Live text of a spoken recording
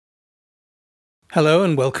Hello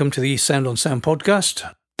and welcome to the Sound on Sound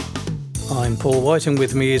podcast. I'm Paul White and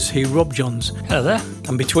with me is Hugh Robjohns. Hello there.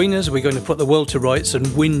 And between us we're going to put the world to rights and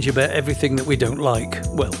whinge about everything that we don't like.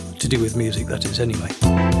 Well, to do with music, that is, anyway.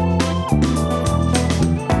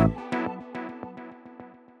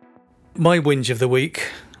 My whinge of the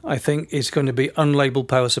week, I think, is going to be unlabelled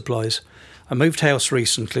power supplies. I moved house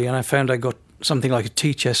recently and I found I got something like a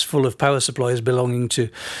tea chest full of power supplies belonging to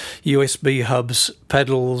USB hubs,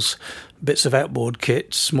 pedals, bits of outboard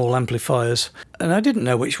kit, small amplifiers. And I didn't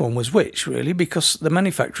know which one was which, really, because the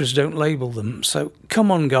manufacturers don't label them. So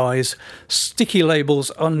come on, guys, sticky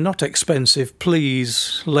labels are not expensive.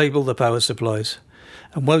 Please label the power supplies.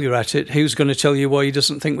 And while you're at it, who's going to tell you why he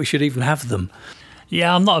doesn't think we should even have them?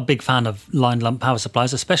 Yeah, I'm not a big fan of line lump power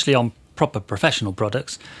supplies, especially on proper professional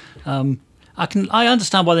products. I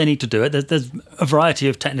understand why they need to do it. There's a variety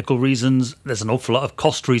of technical reasons. There's an awful lot of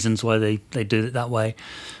cost reasons why they do it that way.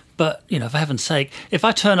 But, you know, for heaven's sake, if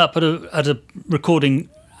I turn up at a recording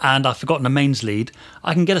and I've forgotten a mains lead,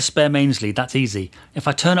 I can get a spare mains lead. That's easy. If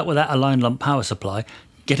I turn up without a line lump power supply,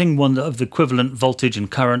 getting one of the equivalent voltage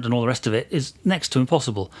and current and all the rest of it is next to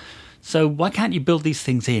impossible. So why can't you build these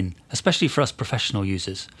things in, especially for us professional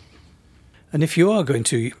users? And if you are going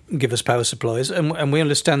to give us power supplies, and we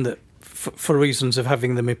understand that for reasons of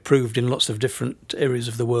having them approved in lots of different areas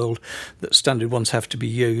of the world, that standard ones have to be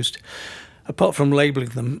used, apart from labelling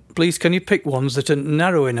them, please can you pick ones that are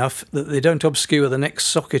narrow enough that they don't obscure the next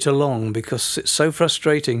socket along, because it's so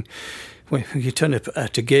frustrating when you turn up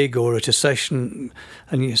at a gig or at a session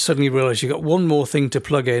and you suddenly realise you've got one more thing to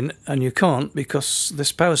plug in and you can't because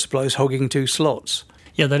this power supply is hogging 2 slots.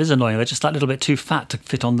 Yeah, that is annoying. They're just that little bit too fat to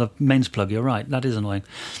fit on the mains plug. You're right. That is annoying.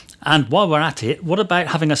 And while we're at it, what about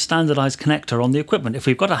having a standardised connector on the equipment? If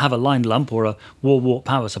we've got to have a line lump or a wall wart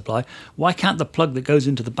power supply, why can't the plug that goes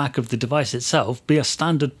into the back of the device itself be a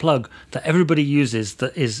standard plug that everybody uses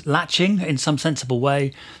that is latching in some sensible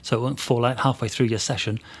way so it won't fall out halfway through your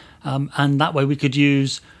session? And that way we could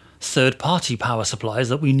use third-party power supplies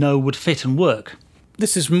that we know would fit and work.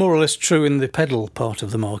 This is more or less true in the pedal part of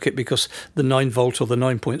the market because the 9-volt or the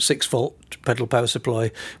 9.6-volt pedal power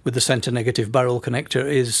supply with the centre negative barrel connector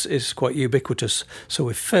is quite ubiquitous. So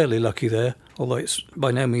we're fairly lucky there, although it's by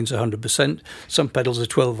no means 100%. Some pedals are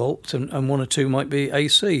 12-volt and one or two might be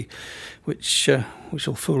AC, which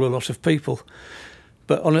will fool a lot of people.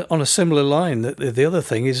 But on a similar line, the other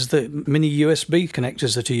thing is the mini USB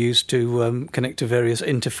connectors that are used to connect to various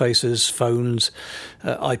interfaces, phones,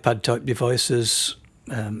 iPad-type devices,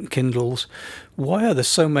 Kindles. Why are there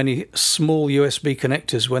so many small USB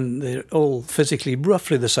connectors when they're all physically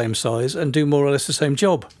roughly the same size and do more or less the same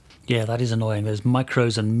job? Yeah, that is annoying. There's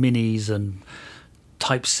micros and minis and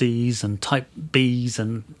Type Cs and Type Bs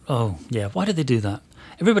and, oh, yeah, why did they do that?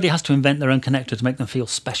 Everybody has to invent their own connector to make them feel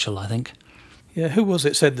special, I think. Yeah, who was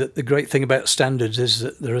it said that the great thing about standards is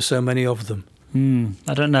that there are so many of them?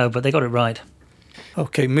 I don't know, but they got it right.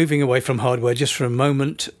 Okay, moving away from hardware just for a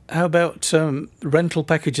moment, how about rental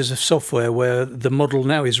packages of software where the model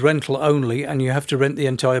now is rental only and you have to rent the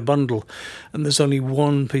entire bundle and there's only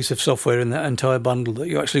one piece of software in that entire bundle that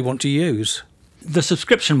you actually want to use? The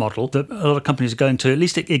subscription model that a lot of companies are going to, at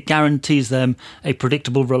least it guarantees them a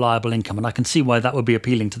predictable, reliable income, and I can see why that would be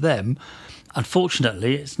appealing to them.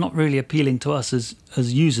 Unfortunately, it's not really appealing to us as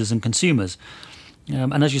users and consumers.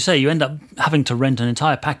 And as you say, you end up having to rent an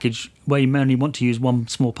entire package where you only want to use one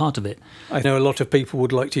small part of it. I know a lot of people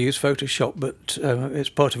would like to use Photoshop, but it's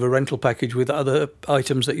part of a rental package with other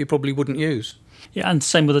items that you probably wouldn't use. Yeah, and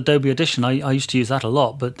same with Adobe Audition. I used to use that a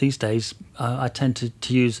lot, but these days I tend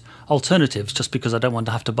to use alternatives just because I don't want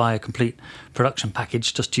to have to buy a complete production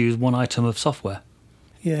package just to use one item of software.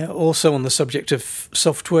 Yeah, also on the subject of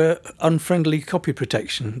software, unfriendly copy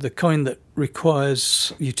protection, the kind that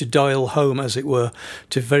requires you to dial home, as it were,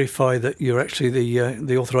 to verify that you're actually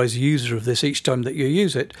the authorised user of this each time that you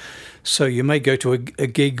use it. So you may go to a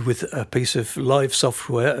gig with a piece of live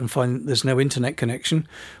software and find there's no internet connection,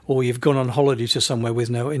 or you've gone on holiday to somewhere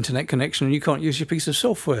with no internet connection and you can't use your piece of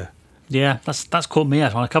software. Yeah, that's caught me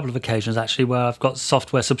out on a couple of occasions, actually, where I've got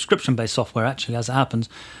software, subscription-based software, actually, as it happens,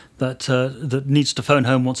 that needs to phone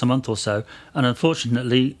home once a month or so. And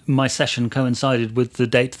unfortunately, my session coincided with the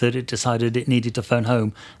date that it decided it needed to phone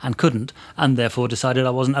home and couldn't, and therefore decided I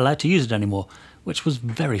wasn't allowed to use it anymore, which was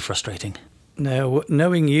very frustrating. Now,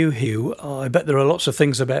 knowing you, Hugh, I bet there are lots of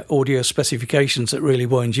things about audio specifications that really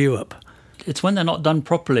wind you up. It's when they're not done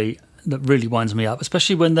properly that really winds me up,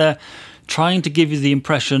 especially when they're trying to give you the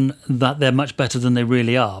impression that they're much better than they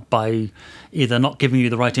really are by either not giving you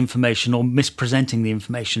the right information or mispresenting the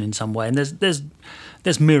information in some way. And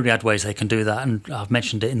there's myriad ways they can do that, and I've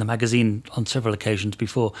mentioned it in the magazine on several occasions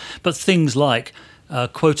before. But things like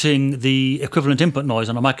quoting the equivalent input noise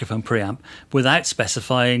on a microphone preamp without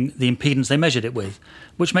specifying the impedance they measured it with,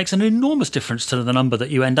 which makes an enormous difference to the number that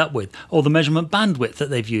you end up with, or the measurement bandwidth that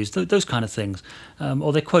they've used, those kind of things.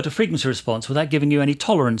 Or they quote a frequency response without giving you any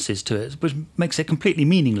tolerances to it, which makes it completely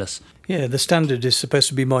meaningless. Yeah, the standard is supposed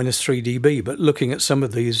to be minus 3 dB, but looking at some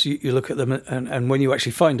of these, you look at them, and when you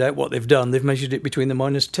actually find out what they've done, they've measured it between the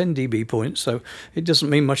minus 10 dB points, so it doesn't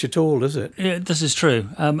mean much at all, does it? Yeah, this is true.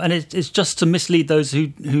 And it's just to mislead those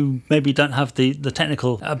who maybe don't have the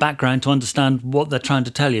technical background to understand what they're trying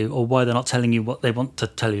to tell you, or why they're not telling you what they want to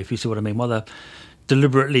tell you, if you see what I mean, why they're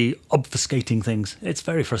deliberately obfuscating things. It's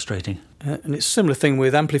very frustrating. And it's a similar thing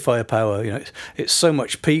with amplifier power. It's so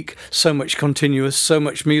much peak, so much continuous, so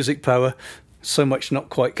much music power, so much not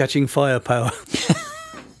quite catching fire power.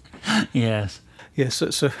 Yes. Yes,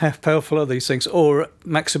 so how powerful are these things? Or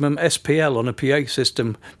maximum SPL on a PA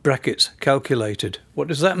system, brackets, calculated. What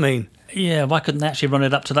does that mean? Yeah, why couldn't they actually run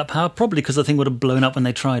it up to that power? Probably because the thing would have blown up when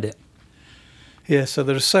they tried it. Yeah, so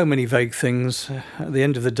there are so many vague things. At the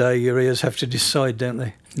end of the day, your ears have to decide, don't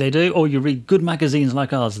they? They do, or you read good magazines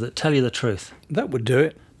like ours that tell you the truth. That would do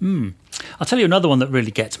it. I'll tell you another one that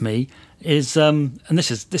really gets me is, and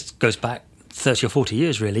this goes back 30 or 40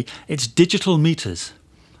 years really, it's digital meters.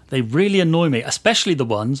 They really annoy me, especially the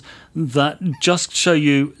ones that just show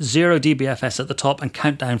you 0 dBFS at the top and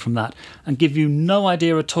count down from that, and give you no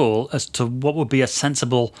idea at all as to what would be a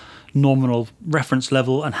sensible nominal reference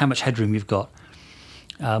level and how much headroom you've got.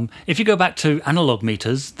 If you go back to analog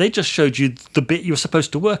meters, they just showed you the bit you were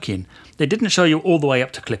supposed to work in. They didn't show you all the way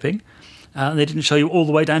up to clipping. They didn't show you all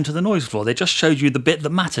the way down to the noise floor. They just showed you the bit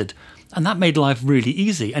that mattered. And that made life really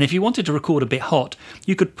easy. And if you wanted to record a bit hot,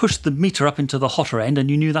 you could push the meter up into the hotter end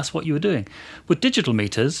and you knew that's what you were doing. With digital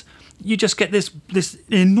meters, you just get this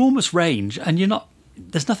enormous range and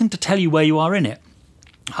there's nothing to tell you where you are in it.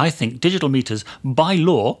 I think digital meters, by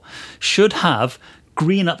law, should have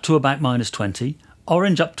green up to about minus 20,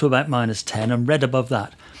 orange up to about minus 10, and red above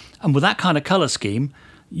that. And with that kind of colour scheme,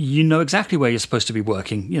 you know exactly where you're supposed to be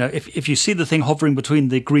working. If you see the thing hovering between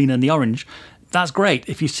the green and the orange, that's great.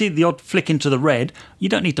 If you see the odd flick into the red, you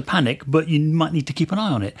don't need to panic, but you might need to keep an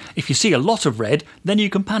eye on it. If you see a lot of red, then you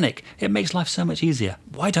can panic. It makes life so much easier.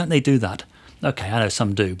 Why don't they do that? Okay, I know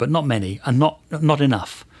some do, but not many, and not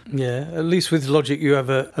enough. Yeah, at least with Logic you have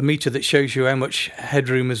a meter that shows you how much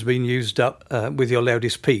headroom has been used up with your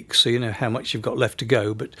loudest peaks, so you know how much you've got left to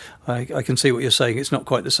go, but I can see what you're saying, it's not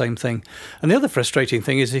quite the same thing. And the other frustrating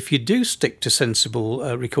thing is if you do stick to sensible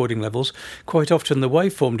recording levels, quite often the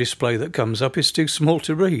waveform display that comes up is too small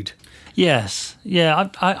to read. Yes, yeah,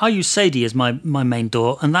 I use Sadie as my main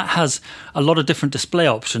DAW, and that has a lot of different display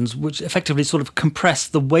options which effectively sort of compress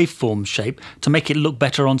the waveform shape to make it look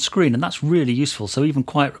better on screen, and that's really useful. So even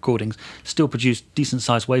quiet recordings still produce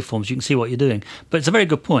decent-sized waveforms. You can see what you're doing. But it's a very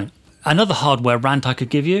good point. Another hardware rant I could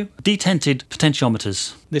give you, detented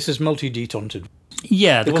potentiometers. This is multi-detonted.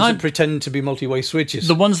 Yeah, the ones that pretend to be multi-way switches.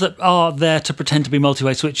 The ones that are there to pretend to be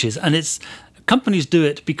multi-way switches, and it's... Companies do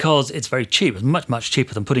it because it's very cheap. It's much, much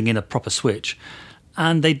cheaper than putting in a proper switch.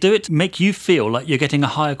 And they do it to make you feel like you're getting a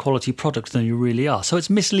higher quality product than you really are. So it's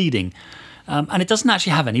misleading. And it doesn't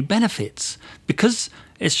actually have any benefits. Because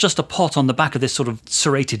it's just a pot on the back of this sort of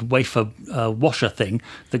serrated wafer washer thing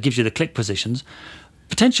that gives you the click positions.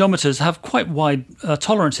 Potentiometers have quite wide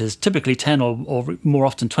tolerances, typically 10 or more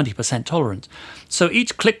often 20% tolerance. So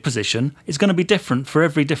each click position is going to be different for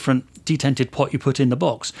every different detented pot you put in the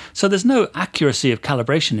box. So there's no accuracy of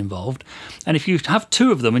calibration involved. And if you have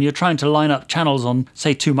two of them and you're trying to line up channels on,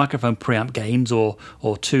 say, 2 microphone preamp gains or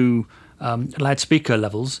 2 loudspeaker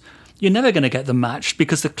levels, you're never going to get them matched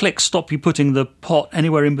because the clicks stop you putting the pot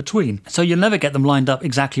anywhere in between. So you'll never get them lined up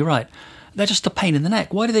exactly right. They're just a pain in the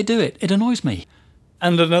neck. Why do they do it? It annoys me.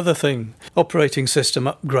 And another thing, operating system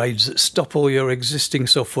upgrades that stop all your existing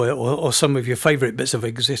software or some of your favourite bits of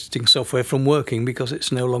existing software from working because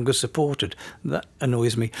it's no longer supported. That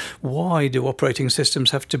annoys me. Why do operating systems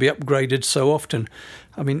have to be upgraded so often?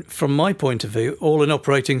 I mean, from my point of view, all an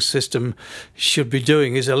operating system should be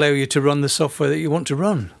doing is allow you to run the software that you want to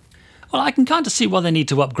run. Well, I can kind of see why they need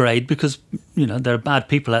to upgrade because, there are bad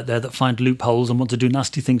people out there that find loopholes and want to do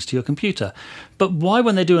nasty things to your computer. But why,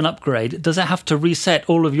 when they do an upgrade, does it have to reset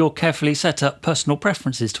all of your carefully set up personal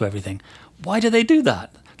preferences to everything? Why do they do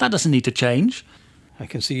that? That doesn't need to change. I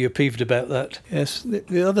can see you're peeved about that. Yes,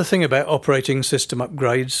 the other thing about operating system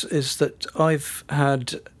upgrades is that I've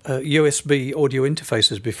had USB audio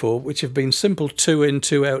interfaces before, which have been simple 2-in,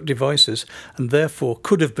 2-out devices, and therefore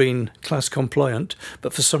could have been class compliant,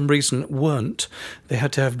 but for some reason weren't. They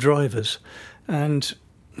had to have drivers. And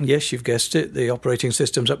yes, you've guessed it, the operating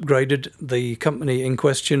system's upgraded. The company in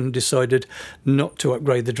question decided not to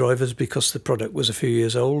upgrade the drivers because the product was a few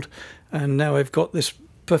years old, and now I've got this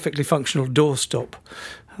perfectly functional doorstop.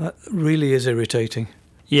 That really is irritating.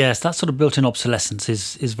 Yes, that sort of built-in obsolescence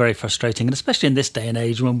is very frustrating, and especially in this day and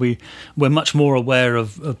age when we're much more aware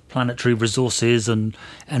of planetary resources and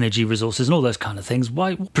energy resources and all those kind of things.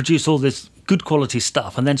 Why produce all this good quality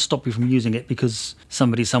stuff and then stop you from using it because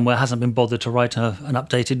somebody somewhere hasn't been bothered to write an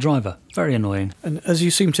updated driver? Very annoying. And as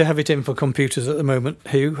you seem to have it in for computers at the moment,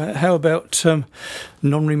 Hugh, how about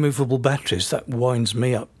non-removable batteries? That winds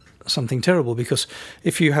me up something terrible, because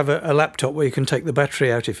if you have a laptop where you can take the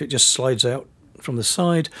battery out if it just slides out from the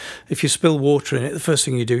side, if you spill water in it, the first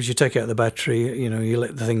thing you do is you take out the battery, you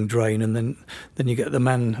let the thing drain, and then you get the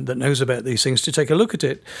man that knows about these things to take a look at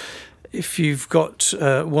it. If you've got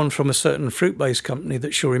one from a certain fruit-based company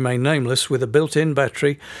that shall remain nameless with a built-in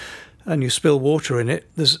battery and you spill water in it,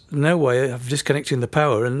 there's no way of disconnecting the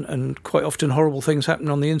power, and quite often horrible things happen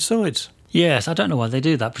on the insides. Yes, I don't know why they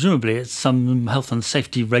do that. Presumably it's some health and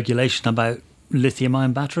safety regulation about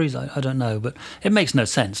lithium-ion batteries. I don't know, but it makes no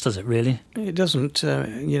sense, does it really? It doesn't.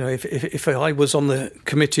 If I was on the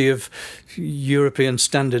committee of European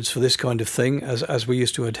standards for this kind of thing, as we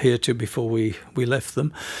used to adhere to before we left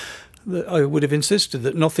them, I would have insisted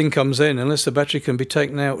that nothing comes in unless the battery can be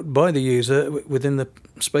taken out by the user within the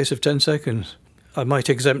space of 10 seconds. I might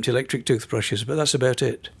exempt electric toothbrushes, but that's about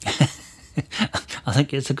it. I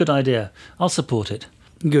think it's a good idea. I'll support it.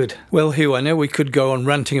 Good. Well, Hugh, I know we could go on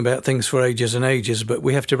ranting about things for ages and ages, but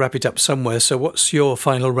we have to wrap it up somewhere. So what's your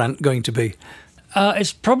final rant going to be?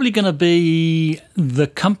 It's probably going to be the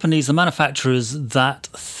companies, the manufacturers that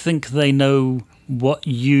think they know what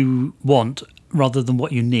you want rather than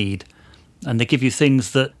what you need. And they give you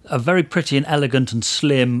things that are very pretty and elegant and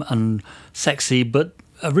slim and sexy, but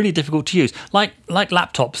are really difficult to use, like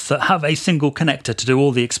laptops that have a single connector to do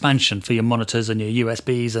all the expansion for your monitors and your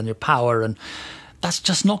USBs and your power, and that's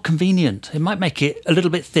just not convenient. It might make it a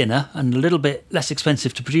little bit thinner and a little bit less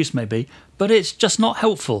expensive to produce maybe, but it's just not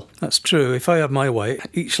helpful. That's true. If I had my way,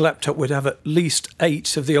 each laptop would have at least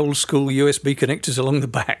 8 of the old school USB connectors along the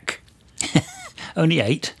back. Only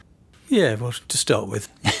 8? Yeah, well, to start with.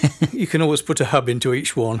 You can always put a hub into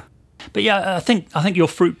each one. But yeah, I think your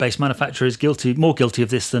fruit-based manufacturer is more guilty of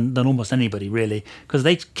this than almost anybody, really, because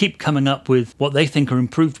they keep coming up with what they think are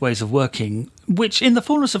improved ways of working, which in the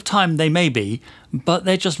fullness of time they may be, but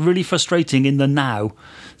they're just really frustrating in the now.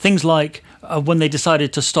 Things like when they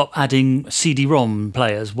decided to stop adding CD-ROM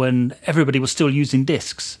players when everybody was still using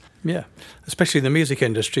discs. Yeah, especially in the music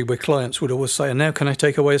industry, where clients would always say, now can I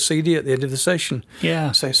take away a CD at the end of the session? Yeah.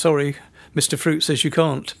 I say, sorry, Mr. Fruit says you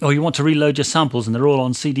can't. Or you want to reload your samples and they're all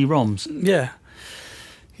on CD-ROMs.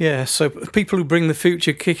 Yeah, so people who bring the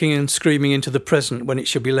future kicking and screaming into the present when it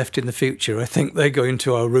should be left in the future, I think they go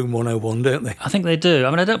into our Room 101, don't they? I think they do.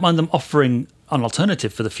 I mean, I don't mind them offering an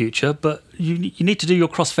alternative for the future, but you need to do your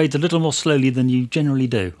crossfades a little more slowly than you generally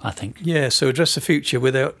do, I think. Yeah, so address the future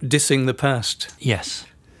without dissing the past. Yes.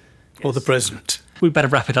 Or the present. We better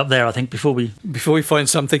wrap it up there, I think, before we find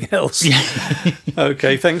something else. Yeah.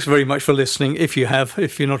 Okay, thanks very much for listening, if you're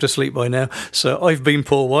not asleep by now. So I've been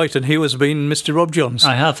Paul White, and he has been Mr. Rob Johns.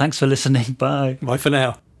 I have. Thanks for listening. Bye. Bye for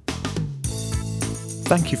now.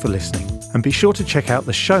 Thank you for listening, and be sure to check out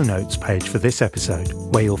the show notes page for this episode,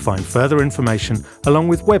 where you'll find further information along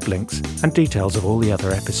with web links and details of all the other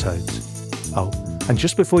episodes. Oh, and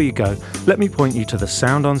just before you go, let me point you to the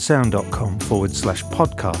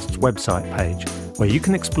soundonsound.com/podcasts website page, where you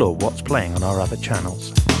can explore what's playing on our other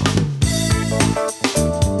channels.